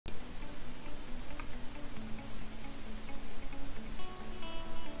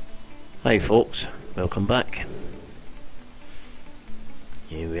Hi folks, welcome back.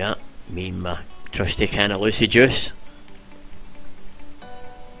 Here we are, me and my trusty can of Lucy Juice.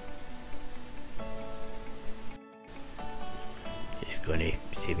 Just gonna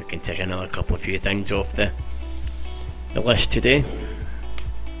see if we can take another few things off the list today.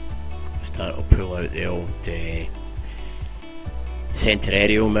 Start to pull out the old centre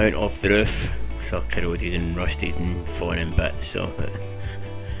aerial mount off the roof. It's all corroded and rusted and fallen in bits, so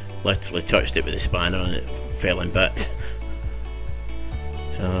literally touched it with a spanner and it fell in bits.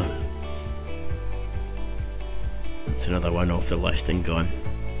 So that's another one off the list and gone.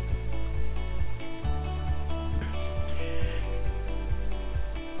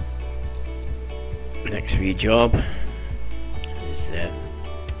 Next wee job is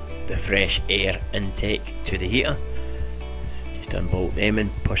the fresh air intake to the heater. Just unbolt them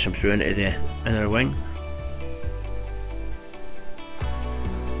and push them through into the inner wing.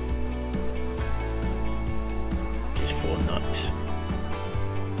 Just 4 nuts.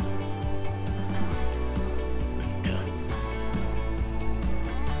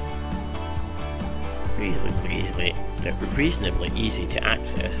 Reasonably easy to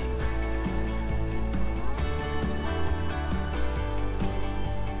access.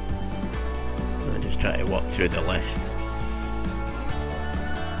 I'll just try to walk through the list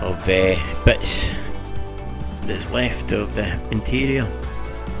of bits that's left of the interior.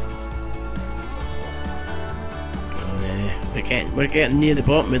 And, we're getting near the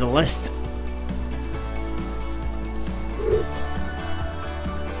bottom of the list.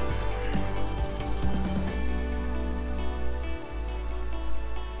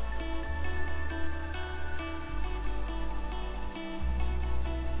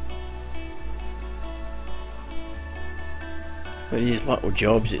 These little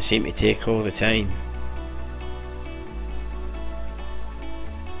jobs that seem to take all the time.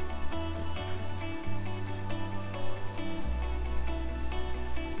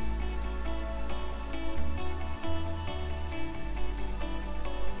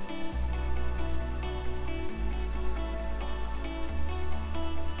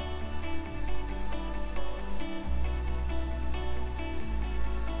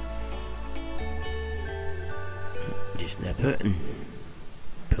 Just nip it and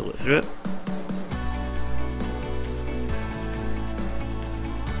pull it through.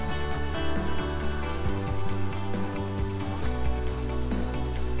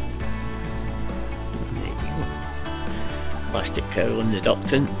 There you go. Plastic cowl and the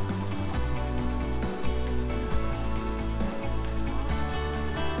ducting.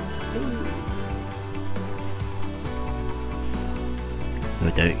 No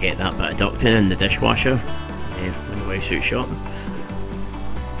doubt get that bit of ducting in the dishwasher. When the wife's out shopping.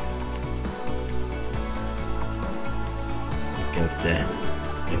 Give the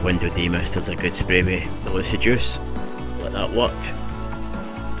window demisters a good spray with the Lucy Juice. Let that work.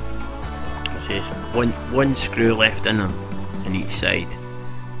 It says one screw left in them on each side.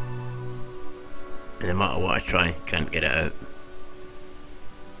 And no matter what I try, can't get it out.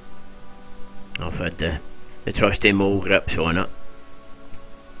 I've had the trusty mole grips on it.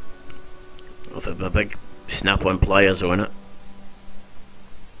 I've had my big snap-on pliers on it.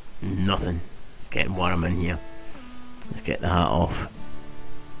 Nothing. It's getting warm in here. Let's get the hat off.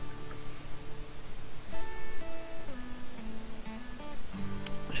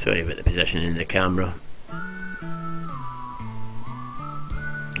 Sorry about the positioning of the camera. I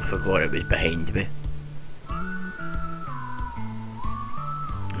forgot it was behind me.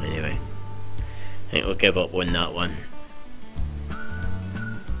 Anyway, I think we'll give up on that one.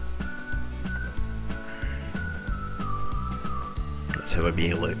 Let's have a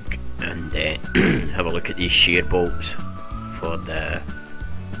wee look and have a look at these shear bolts for the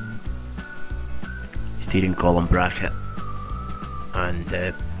steering column bracket and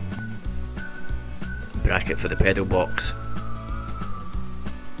the bracket for the pedal box.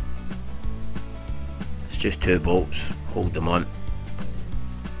 It's just 2 bolts, hold them on.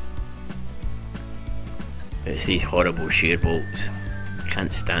 It's these horrible shear bolts.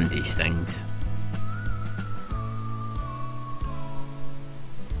 Can't stand these things.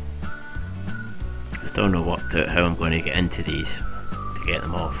 Still not worked out how I'm going to get into these to get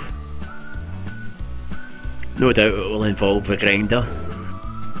them off. No doubt it will involve a grinder.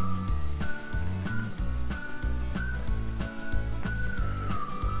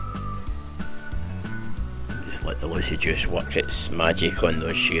 Just let the Lucy Juice work its magic on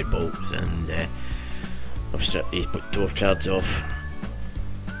those shear bolts, and I'll strip these door cards off.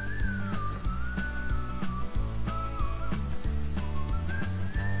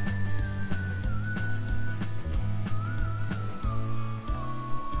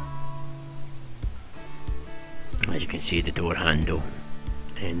 as you can see, the door handle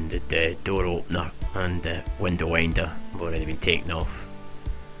and the door opener and the window winder have already been taken off.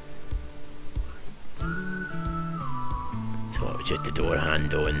 So it was just the door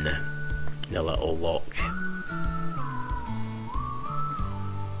handle and the little lock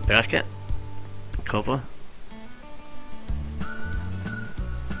bracket cover.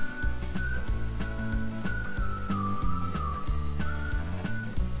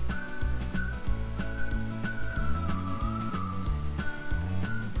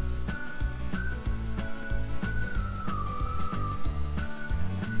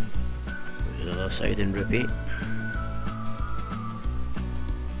 The other side and repeat.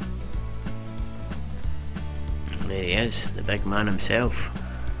 There he is, the big man himself.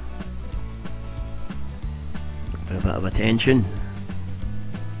 For a bit of attention.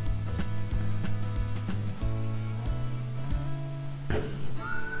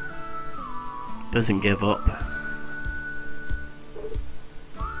 Doesn't give up.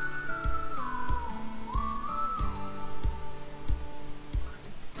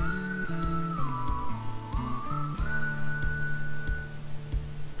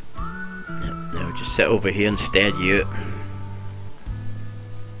 Now just sit over here and stare you out.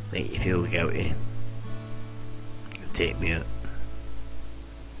 Make you feel guilty. You'll take me out.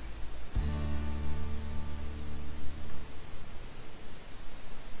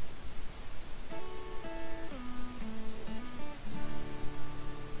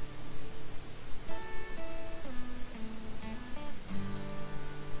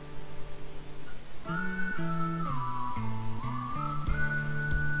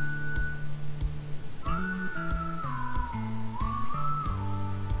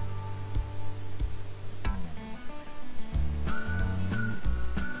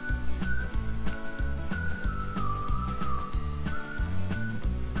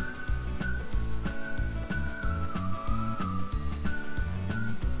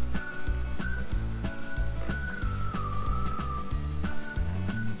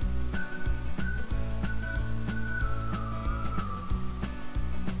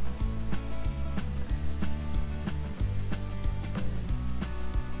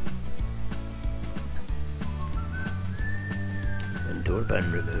 Door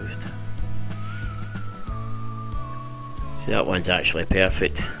bin removed. So that one's actually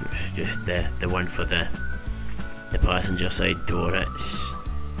perfect. It's just the one for the passenger side door. It's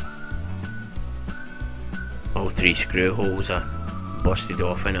all three screw holes are busted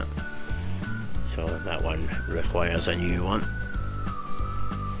off in it, so that one requires a new one.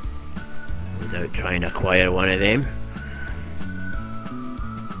 Without trying to acquire one of them.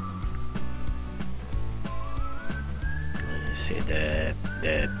 See the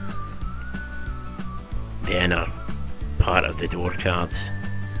inner part of the door cards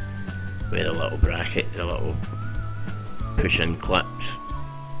where the little brackets, the little push-in clips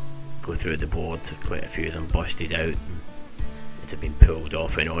go through the board. Quite a few of them busted out. It's been pulled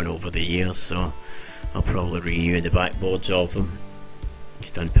off and on over the years, so I'll probably renew the backboards of them.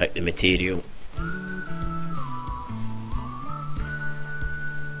 Just unpick the material.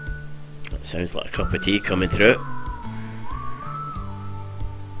 That sounds like a cup of tea coming through.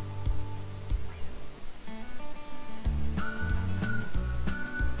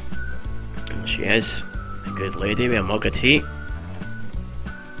 She is a good lady with a mug of tea.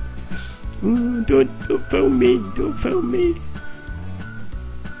 Ooh, don't film me, don't film me.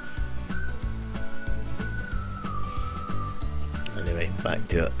 Anyway, back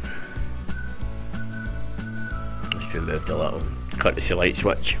to it. Just removed the little courtesy light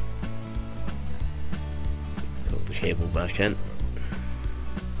switch. Put the cable back in.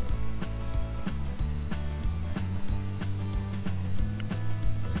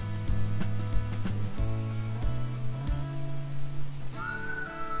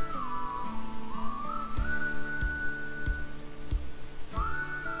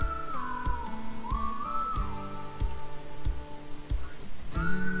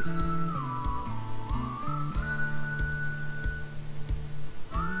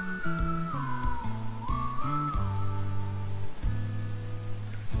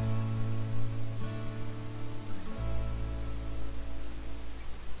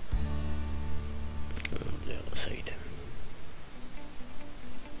 Side.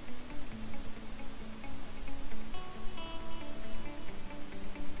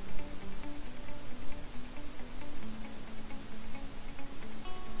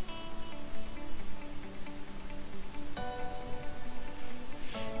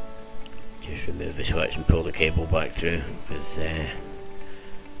 Just remove the switch and pull the cable back through, because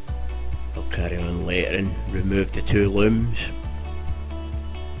I'll carry on later and remove the two looms.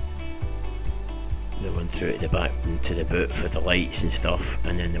 The one through to the back into the boot for the lights and stuff,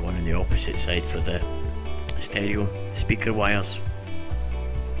 and then the one on the opposite side for the stereo speaker wires.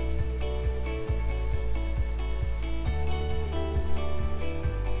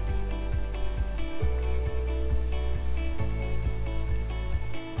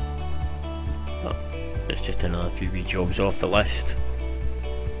 Oh, there's just another few wee jobs off the list.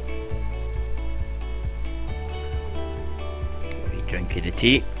 A wee drink of the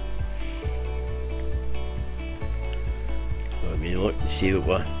tea. Let me look and see what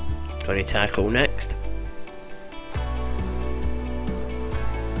we're going to tackle next.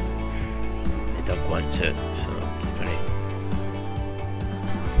 The Duct wants it, so I'm just going to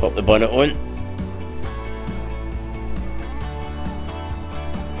pop the bonnet on.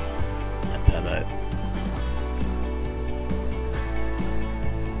 Nip him out.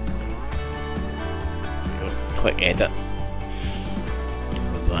 There we go. Click edit.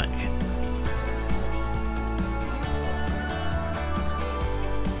 We're back.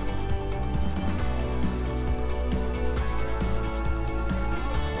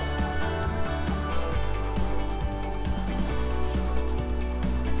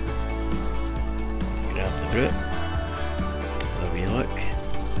 Through it. Have a wee look.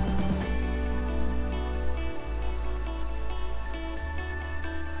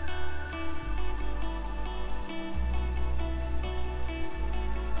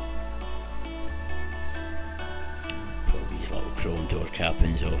 Pull these little chrome door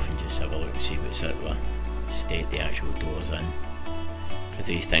cappings off and just have a look and see what sort of state the actual door's in, because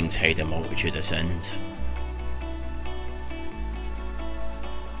these things hide a multitude of sins.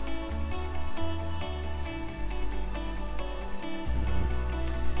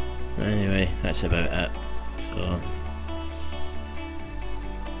 Anyway, that's about it. So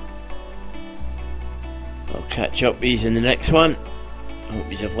I'll catch up with you in the next one. Hope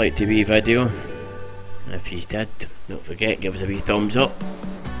you have liked the wee video. If you did, don't forget, give us a wee thumbs up,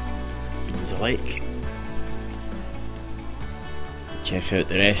 give us a like, check out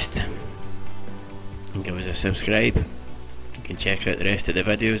the rest, and give us a subscribe. You can check out the rest of the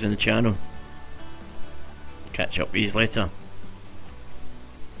videos on the channel. Catch up with you later.